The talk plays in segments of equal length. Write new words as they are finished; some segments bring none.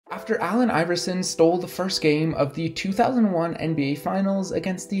After Allen Iverson stole the first game of the 2001 NBA Finals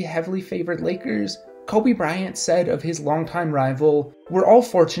against the heavily favored Lakers, Kobe Bryant said of his longtime rival, "We're all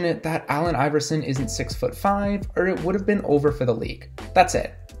fortunate that Allen Iverson isn't 6'5", or it would have been over for the league. That's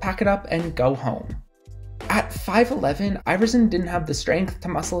it. Pack it up and go home." At 5'11", Iverson didn't have the strength to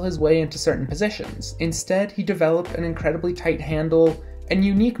muscle his way into certain positions. Instead, he developed an incredibly tight handle and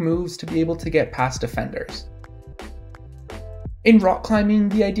unique moves to be able to get past defenders. In rock climbing,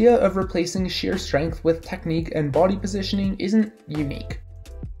 the idea of replacing sheer strength with technique and body positioning isn't unique.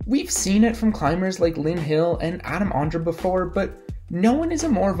 We've seen it from climbers like Lynn Hill and Adam Ondra before, but no one is a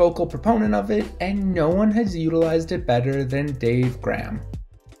more vocal proponent of it, and no one has utilized it better than Dave Graham.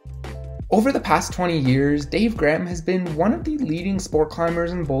 Over the past 20 years, Dave Graham has been one of the leading sport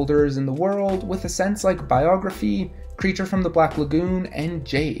climbers and boulderers in the world, with ascents like Biography, Creature from the Black Lagoon, and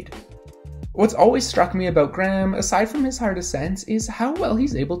Jade. What's always struck me about Graham, aside from his hard ascents, is how well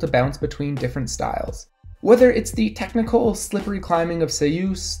he's able to bounce between different styles. Whether it's the technical, slippery climbing of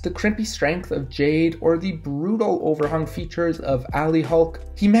Seus, the crimpy strength of Jade, or the brutal overhung features of Ali Hulk,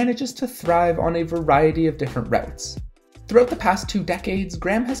 he manages to thrive on a variety of different routes. Throughout the past 2 decades,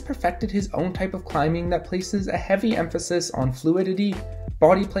 Graham has perfected his own type of climbing that places a heavy emphasis on fluidity,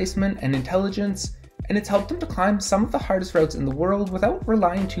 body placement, and intelligence, and it's helped him to climb some of the hardest routes in the world without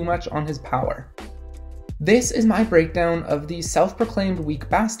relying too much on his power. This is my breakdown of the self-proclaimed weak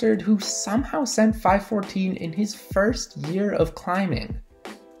bastard who somehow sent 514 in his first year of climbing.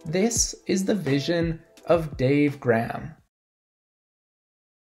 This is the vision of Dave Graham.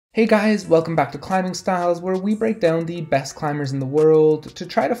 Hey guys, welcome back to Climbing Styles, where we break down the best climbers in the world to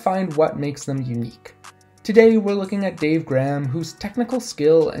try to find what makes them unique. Today we're looking at Dave Graham, whose technical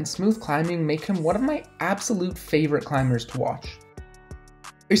skill and smooth climbing make him one of my absolute favorite climbers to watch.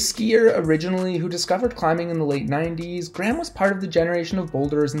 A skier originally who discovered climbing in the late 90s, Graham was part of the generation of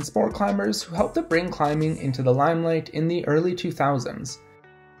boulderers and sport climbers who helped to bring climbing into the limelight in the early 2000s.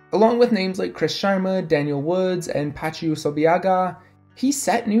 Along with names like Chris Sharma, Daniel Woods, and Pachu Sobiaga, he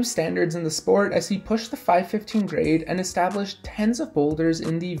set new standards in the sport as he pushed the 515 grade and established tens of boulders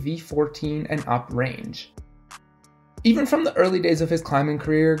in the V14 and up range. Even from the early days of his climbing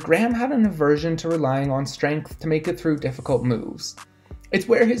career, Graham had an aversion to relying on strength to make it through difficult moves. It's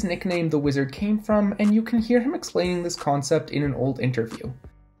where his nickname The Wizard came from, and you can hear him explaining this concept in an old interview.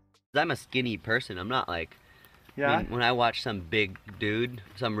 I'm a skinny person. I'm not like, Yeah. I mean, when I watch some big dude,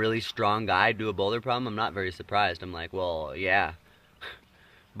 some really strong guy do a boulder problem, I'm not very surprised. I'm like, well, yeah.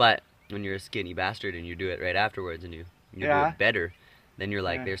 But when you're a skinny bastard and you do it right afterwards and you do it better, then you're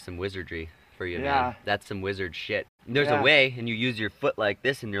like, there's some wizardry for you, man. That's some wizard shit. There's a way, and you use your foot like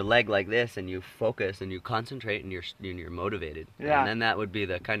this and your leg like this, and you focus and you concentrate and you're motivated. And then that would be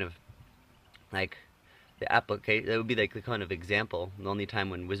the kind of like the application. That would be like the kind of example. The only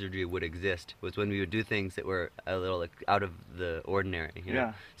time when wizardry would exist was when we would do things that were a little like out of the ordinary. You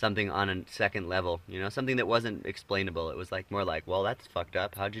know, something on a second level. You know, something that wasn't explainable. It was like more like, well, that's fucked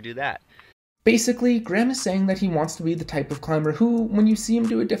up. How'd you do that? Basically, Graham is saying that he wants to be the type of climber who, when you see him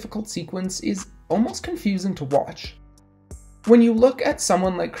do a difficult sequence, is almost confusing to watch. When you look at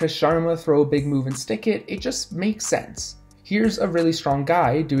someone like Chris Sharma throw a big move and stick it, it just makes sense. Here's a really strong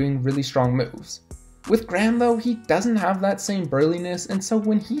guy doing really strong moves. With Graham though, he doesn't have that same burliness, and so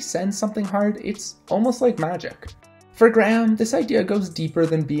when he sends something hard, it's almost like magic. For Graham, this idea goes deeper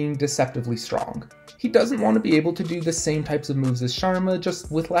than being deceptively strong. He doesn't want to be able to do the same types of moves as Sharma,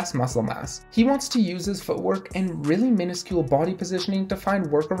 just with less muscle mass. He wants to use his footwork and really minuscule body positioning to find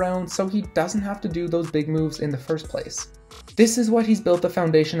workarounds so he doesn't have to do those big moves in the first place. This is what he's built the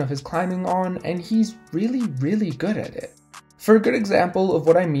foundation of his climbing on, and he's really good at it. For a good example of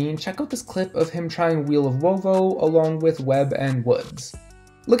what I mean, check out this clip of him trying Wheel of Wovo along with Webb and Woods.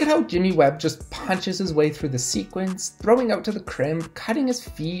 Look at how Jimmy Webb just punches his way through the sequence, throwing out to the crimp, cutting his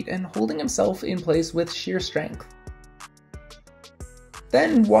feet, and holding himself in place with sheer strength.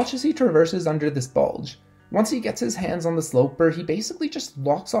 Then watch as he traverses under this bulge. Once he gets his hands on the sloper, he basically just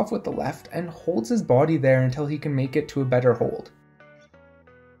locks off with the left and holds his body there until he can make it to a better hold.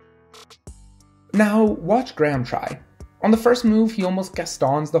 Now watch Graham try. On the first move, he almost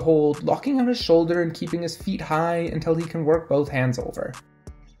Gastons the hold, locking out his shoulder and keeping his feet high until he can work both hands over.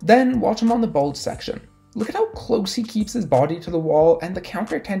 Then watch him on the bulge section. Look at how close he keeps his body to the wall and the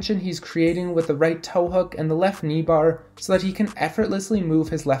counter tension he's creating with the right toe hook and the left knee bar so that he can effortlessly move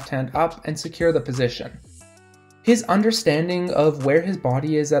his left hand up and secure the position. His understanding of where his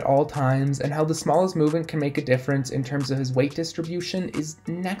body is at all times and how the smallest movement can make a difference in terms of his weight distribution is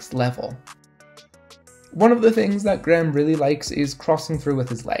next level. One of the things that Graham really likes is crossing through with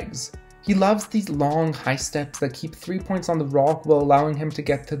his legs. He loves these long, high steps that keep 3 points on the rock while allowing him to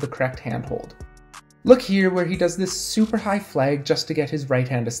get to the correct handhold. Look here where he does this super high flag just to get his right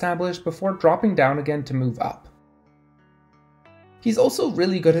hand established before dropping down again to move up. He's also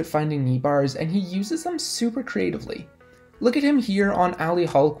really good at finding knee bars, and he uses them super creatively. Look at him here on Ali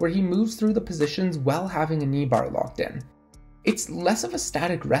Hulk where he moves through the positions while having a knee bar locked in. It's less of a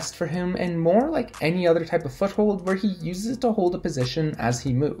static rest for him and more like any other type of foothold where he uses it to hold a position as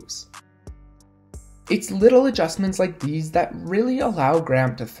he moves. It's little adjustments like these that really allow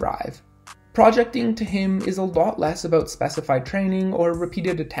Graham to thrive. Projecting to him is a lot less about specified training or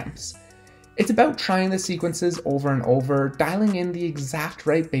repeated attempts. It's about trying the sequences over and over, dialing in the exact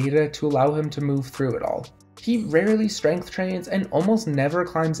right beta to allow him to move through it all. He rarely strength trains and almost never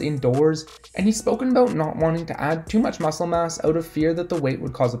climbs indoors, and he's spoken about not wanting to add too much muscle mass out of fear that the weight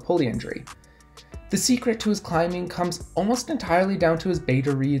would cause a pulley injury. The secret to his climbing comes almost entirely down to his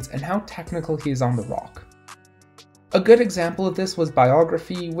beta reads and how technical he is on the rock. A good example of this was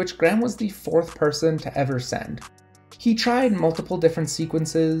Biography, which Graham was the 4th person to ever send. He tried multiple different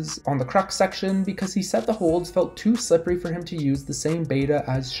sequences on the crux section because he said the holds felt too slippery for him to use the same beta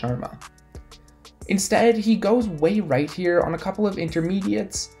as Sharma. Instead, he goes way right here on a couple of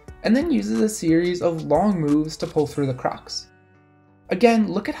intermediates, and then uses a series of long moves to pull through the crux. Again,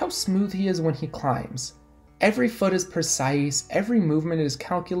 look at how smooth he is when he climbs. Every foot is precise, every movement is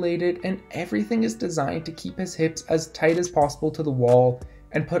calculated, and everything is designed to keep his hips as tight as possible to the wall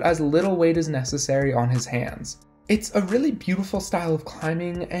and put as little weight as necessary on his hands. It's a really beautiful style of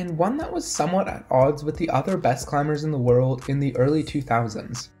climbing, and one that was somewhat at odds with the other best climbers in the world in the early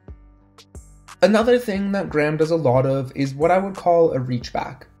 2000s. Another thing that Graham does a lot of is what I would call a reach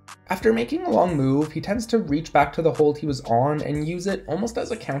back. After making a long move, he tends to reach back to the hold he was on and use it almost as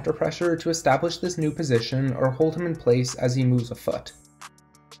a counter pressure to establish this new position or hold him in place as he moves a foot.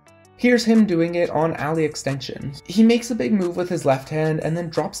 Here's him doing it on alley extension. He makes a big move with his left hand and then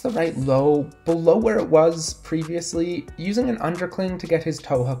drops the right low, below where it was previously, using an undercling to get his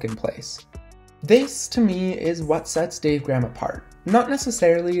toe hook in place. This, to me, is what sets Dave Graham apart. Not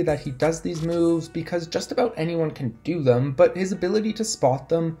necessarily that he does these moves, because just about anyone can do them, but his ability to spot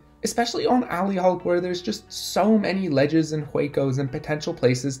them, especially on alley Hulk where there's just so many ledges and huecos and potential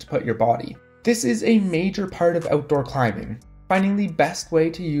places to put your body. This is a major part of outdoor climbing, finding the best way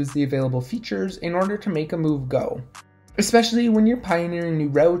to use the available features in order to make a move go. Especially when you're pioneering new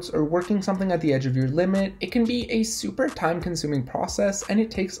routes or working something at the edge of your limit, it can be a super time-consuming process, and it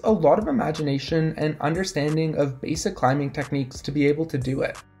takes a lot of imagination and understanding of basic climbing techniques to be able to do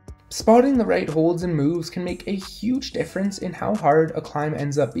it. Spotting the right holds and moves can make a huge difference in how hard a climb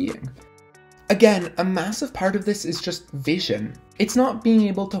ends up being. Again, a massive part of this is just vision. It's not being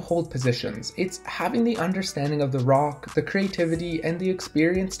able to hold positions, it's having the understanding of the rock, the creativity, and the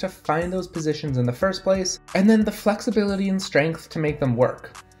experience to find those positions in the first place, and then the flexibility and strength to make them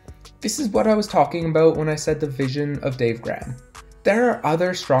work. This is what I was talking about when I said the vision of Dave Graham. There are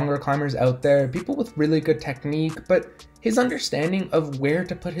other stronger climbers out there, people with really good technique, but his understanding of where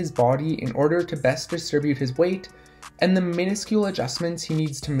to put his body in order to best distribute his weight, and the minuscule adjustments he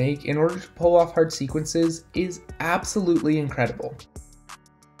needs to make in order to pull off hard sequences is absolutely incredible.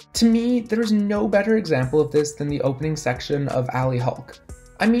 To me, there's no better example of this than the opening section of Ali Hulk.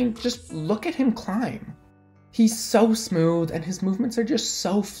 I mean, just look at him climb. He's so smooth and his movements are just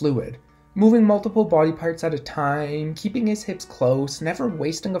so fluid, moving multiple body parts at a time, keeping his hips close, never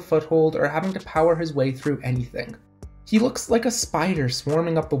wasting a foothold or having to power his way through anything. He looks like a spider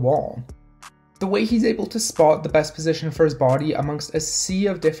swarming up the wall. The way he's able to spot the best position for his body amongst a sea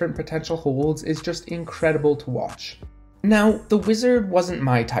of different potential holds is just incredible to watch. Now, the Wizard wasn't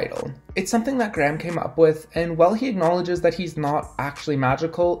my title. It's something that Graham came up with, and while he acknowledges that he's not actually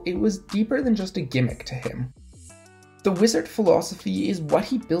magical, it was deeper than just a gimmick to him. The Wizard philosophy is what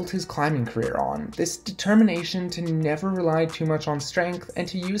he built his climbing career on, this determination to never rely too much on strength and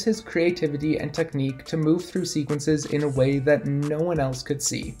to use his creativity and technique to move through sequences in a way that no one else could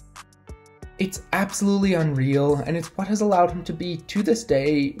see. It's absolutely unreal, and it's what has allowed him to be, to this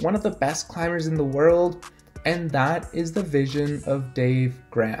day, one of the best climbers in the world, and that is the vision of Dave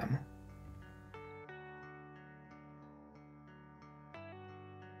Graham.